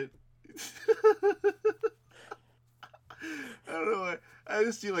fucking I don't know. I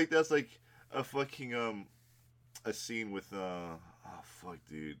just feel like that's like a fucking a scene with oh fuck,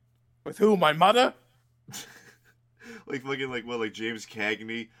 dude. With who? My mother? Like fucking like James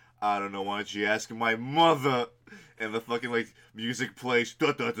Cagney. I don't know. Why don't you ask my mother? And the fucking like music plays.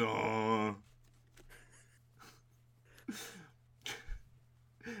 Da da da.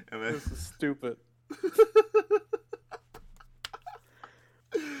 And then This is stupid.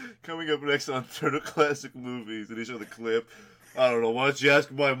 coming up next on Turtle Classic Movies, and they show the clip. I don't know. Why don't you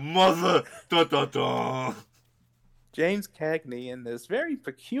ask my mother? Da da da. James Cagney in this very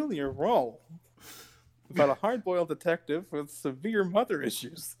peculiar role about a hard-boiled detective with severe mother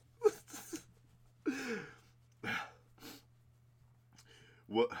issues.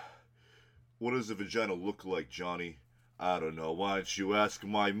 What does a vagina look like, Johnny? I don't know. Why don't you ask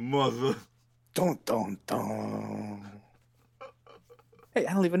my mother? Dun dun dun. Hey,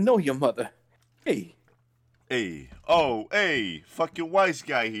 I don't even know your mother. Hey. Hey, oh, hey, fucking wise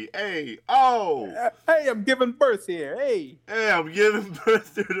guy here. Hey, oh, Hey, I'm giving birth here. Hey. hey, I'm giving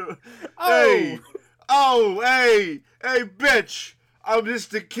birth to. Oh. Hey, oh, hey, bitch. I'm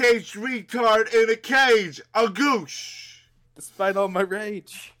just a caged retard in a cage. A goosh. Despite all my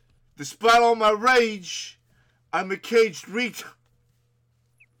rage. Despite all my rage, I'm a caged retard.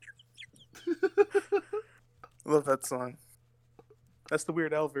 Love that song. That's the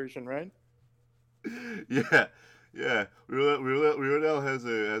Weird Al version, right? Yeah. Weird Al has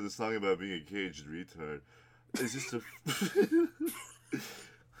a song about being a caged retard. It's just a.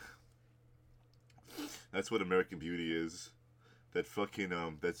 That's what American Beauty is. that fucking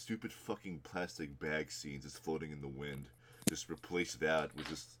that stupid fucking plastic bag scenes is floating in the wind. Just replace that with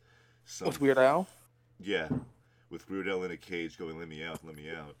just some. With Weird Al? Yeah, with Weird Al in a cage going, "Let me out, let me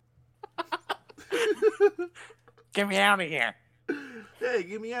out." Get me out of here. Hey,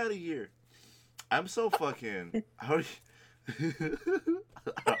 get me out of here. I'm so fucking. How do you...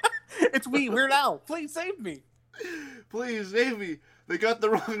 It's me, Weird Al. Please save me. Please save me. They got the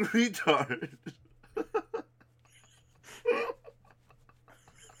wrong retard.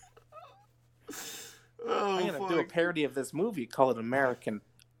 Oh, I'm gonna do a parody of this movie. Call it American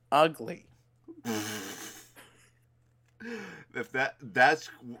Ugly. If that's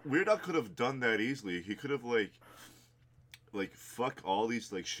Weird Al could have done that easily. He could have like fuck all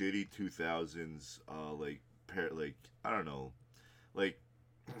these like shitty 2000s like I don't know, like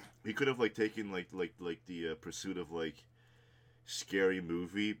he could have like taken like the pursuit of like scary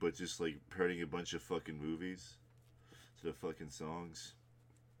movie, but just like parodying a bunch of fucking movies to the fucking songs.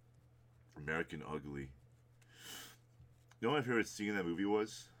 American Ugly. You know what my favorite scene in that movie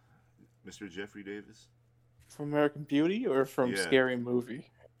was, Mr. Jeffrey Davis? From American Beauty or from Yeah. Scary Movie?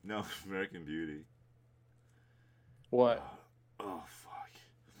 No, American Beauty. What? Oh fuck.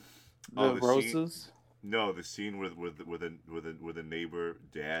 The the roses? Scene, no, the scene where the neighbor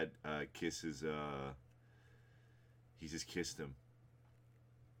dad kisses he just kissed him.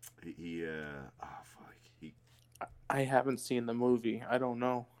 He fuck. I haven't seen the movie. I don't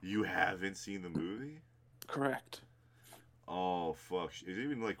know. You haven't seen the movie? Correct. Oh fuck. Is it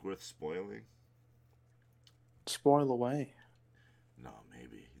even like worth spoiling? Spoil away. No,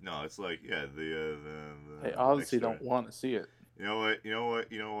 maybe. No, it's like the I obviously next don't want to see it. You know what?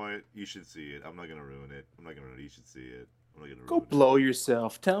 You should see it. I'm not gonna ruin it. You should see it. I'm not gonna Go ruin blow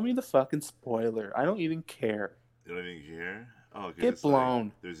yourself. Tell me the fucking spoiler. I don't even care. it. You don't even care? Oh, 'cause Get it's like,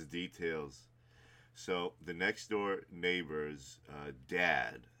 blown. there's details. So the next door neighbor's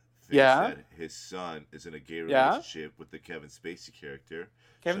dad thinks Yeah? that his son is in a gay Yeah? relationship with the Kevin Spacey character.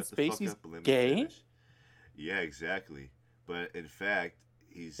 Kevin Shut the fuck Spacey's up and let me gay? finish. Yeah, exactly. But in fact,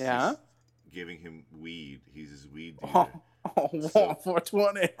 he's Yeah? just giving him weed. He's his weed dealer. Oh, So-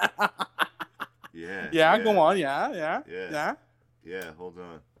 420. Yeah. Yeah, go on. Yeah. Yeah. Yeah. Yeah, hold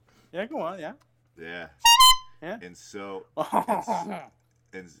on. Yeah, go on. Yeah. Yeah. Yeah. And so, Yeah,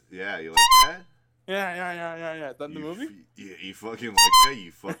 and yeah, you like that? yeah. Is that in the movie? You fucking like that?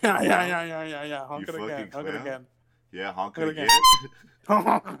 You fucking Yeah. clown? Honk it You again. fucking Honk it clown? again. Yeah, honk Honk it it again. again.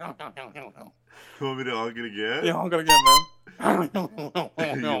 You want me to honk it again? Yeah, honk it again, man.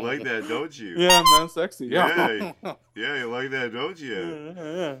 You like that, don't you? Yeah, man, sexy. Yeah. Yeah, you like that, don't you?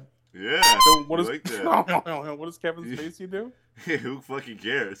 Yeah. Yeah. So what you does like that? what does Kevin Spacey do? Hey, who fucking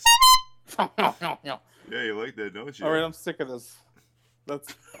cares? All Yeah, you like that, don't you? right, I'm sick of this.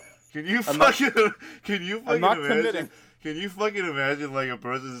 That's Can you I'm not- fucking I'm not imagine? committing. Can you fucking imagine like a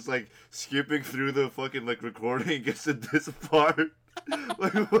person just like skipping through the fucking like recording and gets to this part?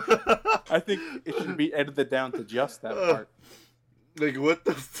 Like, I think it should be edited down to just that part. like what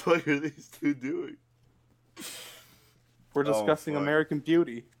the fuck are these two doing? We're discussing fuck. American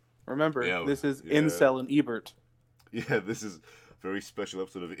Beauty. Remember, Yeah, this is yeah. Incel and Ebert. Yeah, this is a very special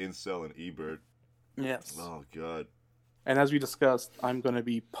episode of Incel and Ebert. Yes. Oh god. And as we discussed, I'm going to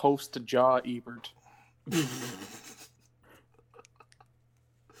be post-Jaw Ebert.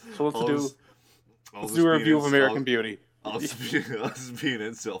 So let's I'll do just- I'll let's just do a be an review of incel- American Beauty. I'll just be an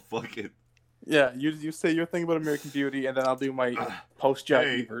incel. Fuck it. Yeah, you say your thing about American Beauty, and then I'll do my post-Jaw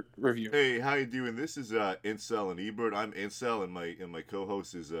Hey. Ebert review. Hey, how you doing? This is Incel and Ebert. I'm Incel, and my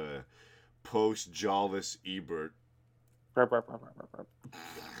co-host is Post Jawless Ebert.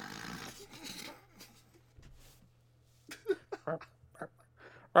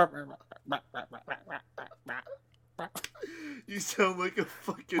 You sound like a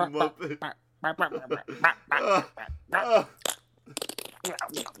fucking muppet. Ah.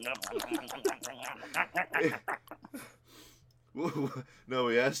 No,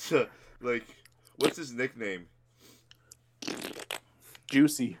 he asked like, what's his nickname?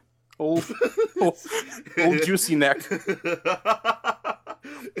 Juicy. Old juicy neck.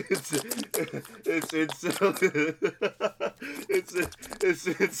 It's incel. It's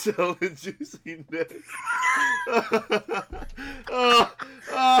incel and juicy neck.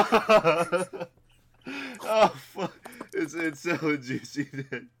 Oh fuck! It's incel and juicy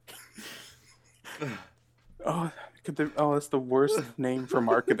neck. That's the worst name for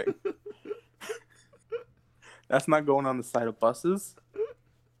marketing. That's not going on the side of buses.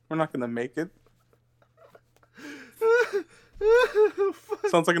 We're not gonna make it.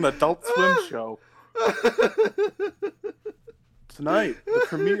 Sounds like an Adult Swim show. tonight, the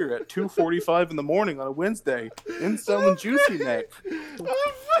premiere at 2:45 in the morning on a Wednesday. Incel and Juicy Neck. I'm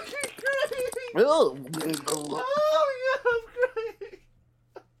fucking crying. Oh, Oh yeah, I'm crying.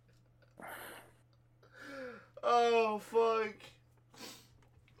 Oh fuck.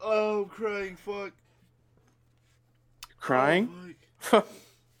 Oh, I'm crying. Fuck. crying? Oh,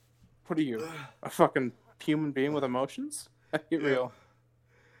 What are you, fuck. a fucking human being with emotions? Get Yeah. real.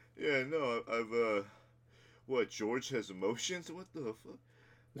 Yeah, no, I've what? George has emotions? What the fuck? Are you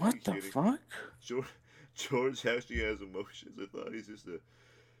What the kidding? fuck? George actually has emotions. I thought he's just a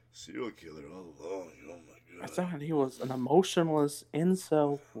serial killer all along. Oh my I god. thought he was an emotionless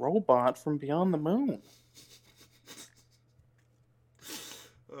incel robot from beyond the moon.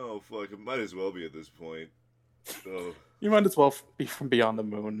 Oh fuck! It might as well be at this point. Oh, You might as well be from beyond the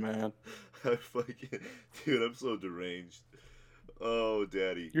moon, man. I fucking dude, I'm so deranged. Oh,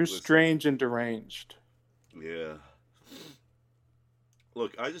 daddy. You're Listen, strange and deranged. Yeah.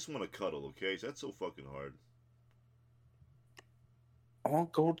 Look, I just want to cuddle. Okay, that's so fucking hard. I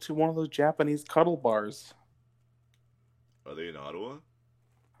won't go to one of those Japanese cuddle bars. Are they in Ottawa?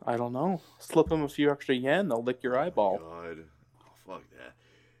 I don't know. Slip them a few extra yen, they'll lick your eyeball. God, oh, fuck that.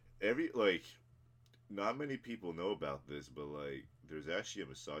 Not many people know about this, but like, there's actually a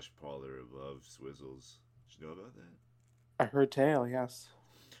massage parlor above Swizzles. Did you know about that? I heard tale, yes.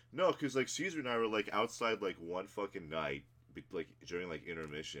 No, because like Caesar and I were like outside like one fucking night, like during like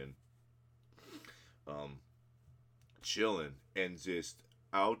intermission, chilling, and just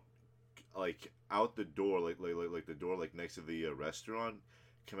out the door, like the door like next to the restaurant,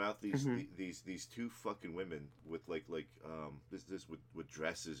 come out these two fucking women with this with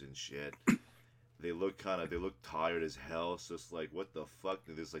dresses and shit. They look tired as hell. So it's like, what the fuck?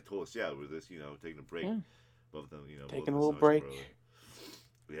 They just like told us, yeah, we're this, taking a break. Above them, Taking above a little massage break. parlor.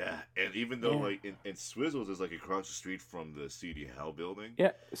 Yeah, and even though Yeah. like in Swizzles is like across the street from the CD Hell building.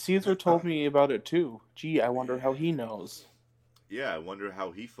 Yeah, Caesar told me about it too. Gee, I wonder how he knows. Yeah, I wonder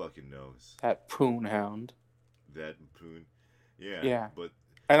how he fucking knows That poon hound. that poon. Yeah, Yeah. but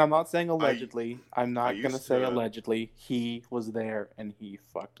And I'm not saying allegedly. I'm not I going to used say to- allegedly. He was there and he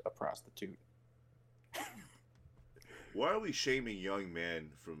fucked a prostitute. why are we shaming young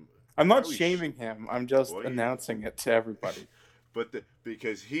men from? I'm why not are we shaming him. I'm just Why are you- announcing it to everybody. But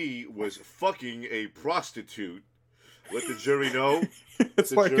because he was fucking a prostitute. Let the jury know.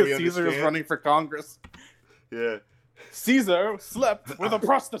 It's The like if jury Caesar is understand? running for Congress. Yeah, Caesar slept with a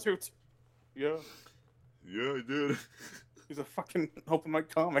prostitute. Yeah. yeah, I did. He's a fucking open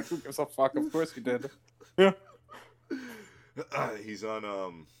mic comic. Who gives a fuck? Of course he did. Yeah. He's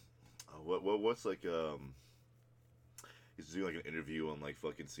on what's like he's doing like an interview on like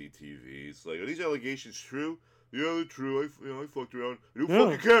fucking CTV. It's like, are these allegations true? Yeah, they're true. I fucked around. And who Yeah.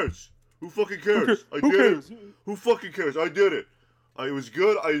 fucking cares? Who fucking cares? I Who did cares? it. Who fucking cares? I did it. It was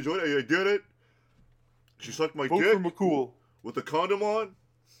good. I enjoyed it. I did it. She sucked my Vote dick for McCool. with the condom on.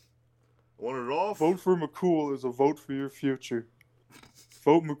 I wanted it off. Vote for McCool is a vote for your future.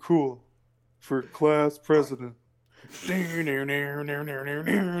 Vote McCool for class president.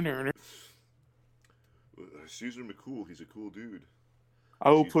 Caesar McCool. He's a cool dude. I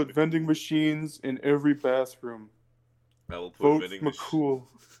will Caesar put vending machines in every bathroom. I will put Vote vending McCool.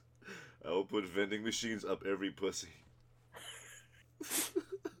 I will put vending machines up every pussy.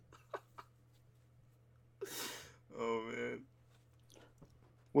 Oh man.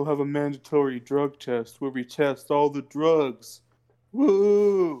 We'll have a mandatory drug test where we test all the drugs.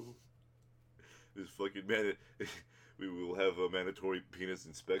 Woo! This fucking man. We will have a mandatory penis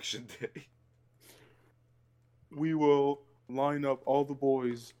inspection day. We will line up all the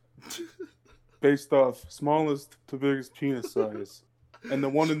boys based off smallest to biggest penis size. And the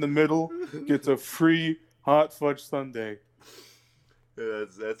one in the middle gets a free hot fudge sundae. Yeah,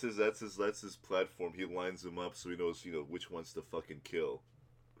 that's his platform. He lines them up so he knows which ones to fucking kill.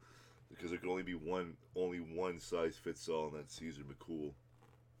 Because there can only be one size fits all, and that's Caesar McCool.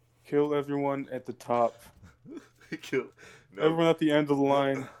 Kill everyone at the top. Kill. No. Everyone at the end of the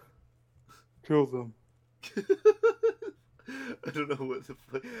line. Kill them. I don't know what the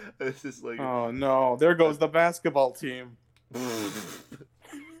fuck. It's just like. Oh no, there goes the basketball team.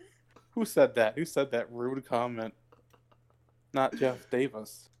 Who said that? Who said that rude comment? Not Jeff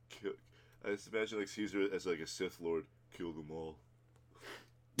Davis. I just imagine like Caesar as like a Sith Lord. Kill them all.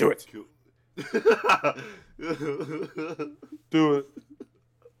 Do it. Kill. Do it.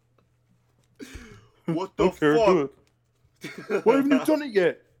 What the Don't care, fuck? do it. Why haven't you done it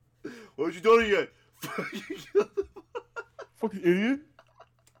yet? Why haven't you done it yet? Fucking idiot.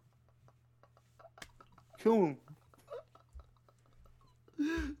 Kill him.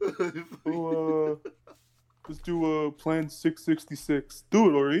 Oh, Let's do Plan 666. Do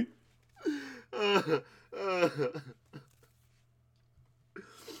it, Ori.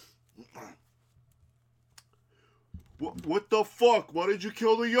 What the fuck? Why did you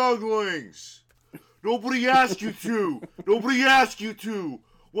kill the younglings? Nobody asked you to. Nobody asked you to.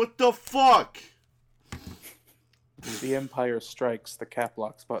 What the fuck? The Empire strikes the cap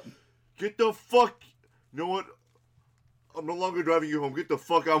locks button. Get the fuck. You know what? I'm no longer driving you home. Get the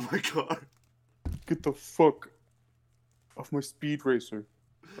fuck out of my car. Get the fuck off my speed racer.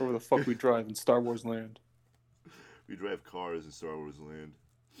 Over the fuck we drive in Star Wars land. We drive cars in Star Wars land.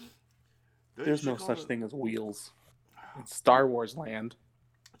 There's no such thing as wheels. In Star Wars land.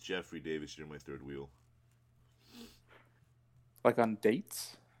 Jeffrey Davis, you're my third wheel. Like on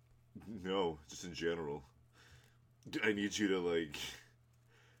dates? No, just in general. I need you to like,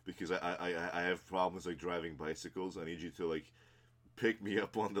 because I have problems like driving bicycles. I need you to like pick me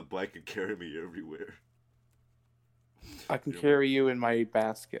up on the bike and carry me everywhere. I can carry you in my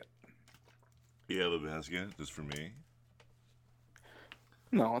basket. You have a basket just for me?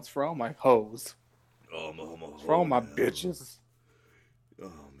 No, it's for all my hoes. Oh, I'm For all my bitches.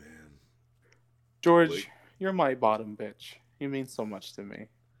 Oh man, George, Wait. you're my bottom bitch. You mean so much to me.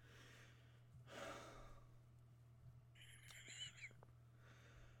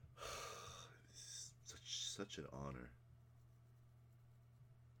 Such an honor.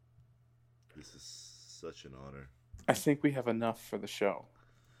 This is such an honor. I think we have enough for the show.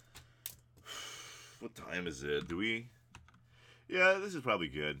 What time is it? Do we? Yeah, this is probably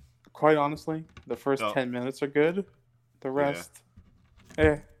good. Quite honestly, the first 10 minutes are good. The rest,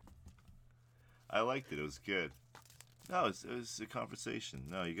 I liked it. It was good. No, it was a conversation.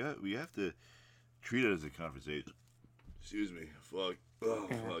 No, we have to treat it as a conversation. Excuse me. Fuck. Oh,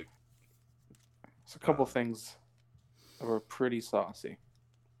 fuck. There's a couple things that were pretty saucy.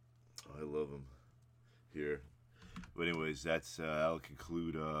 I love them. Here. But anyways, I'll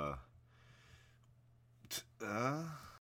conclude,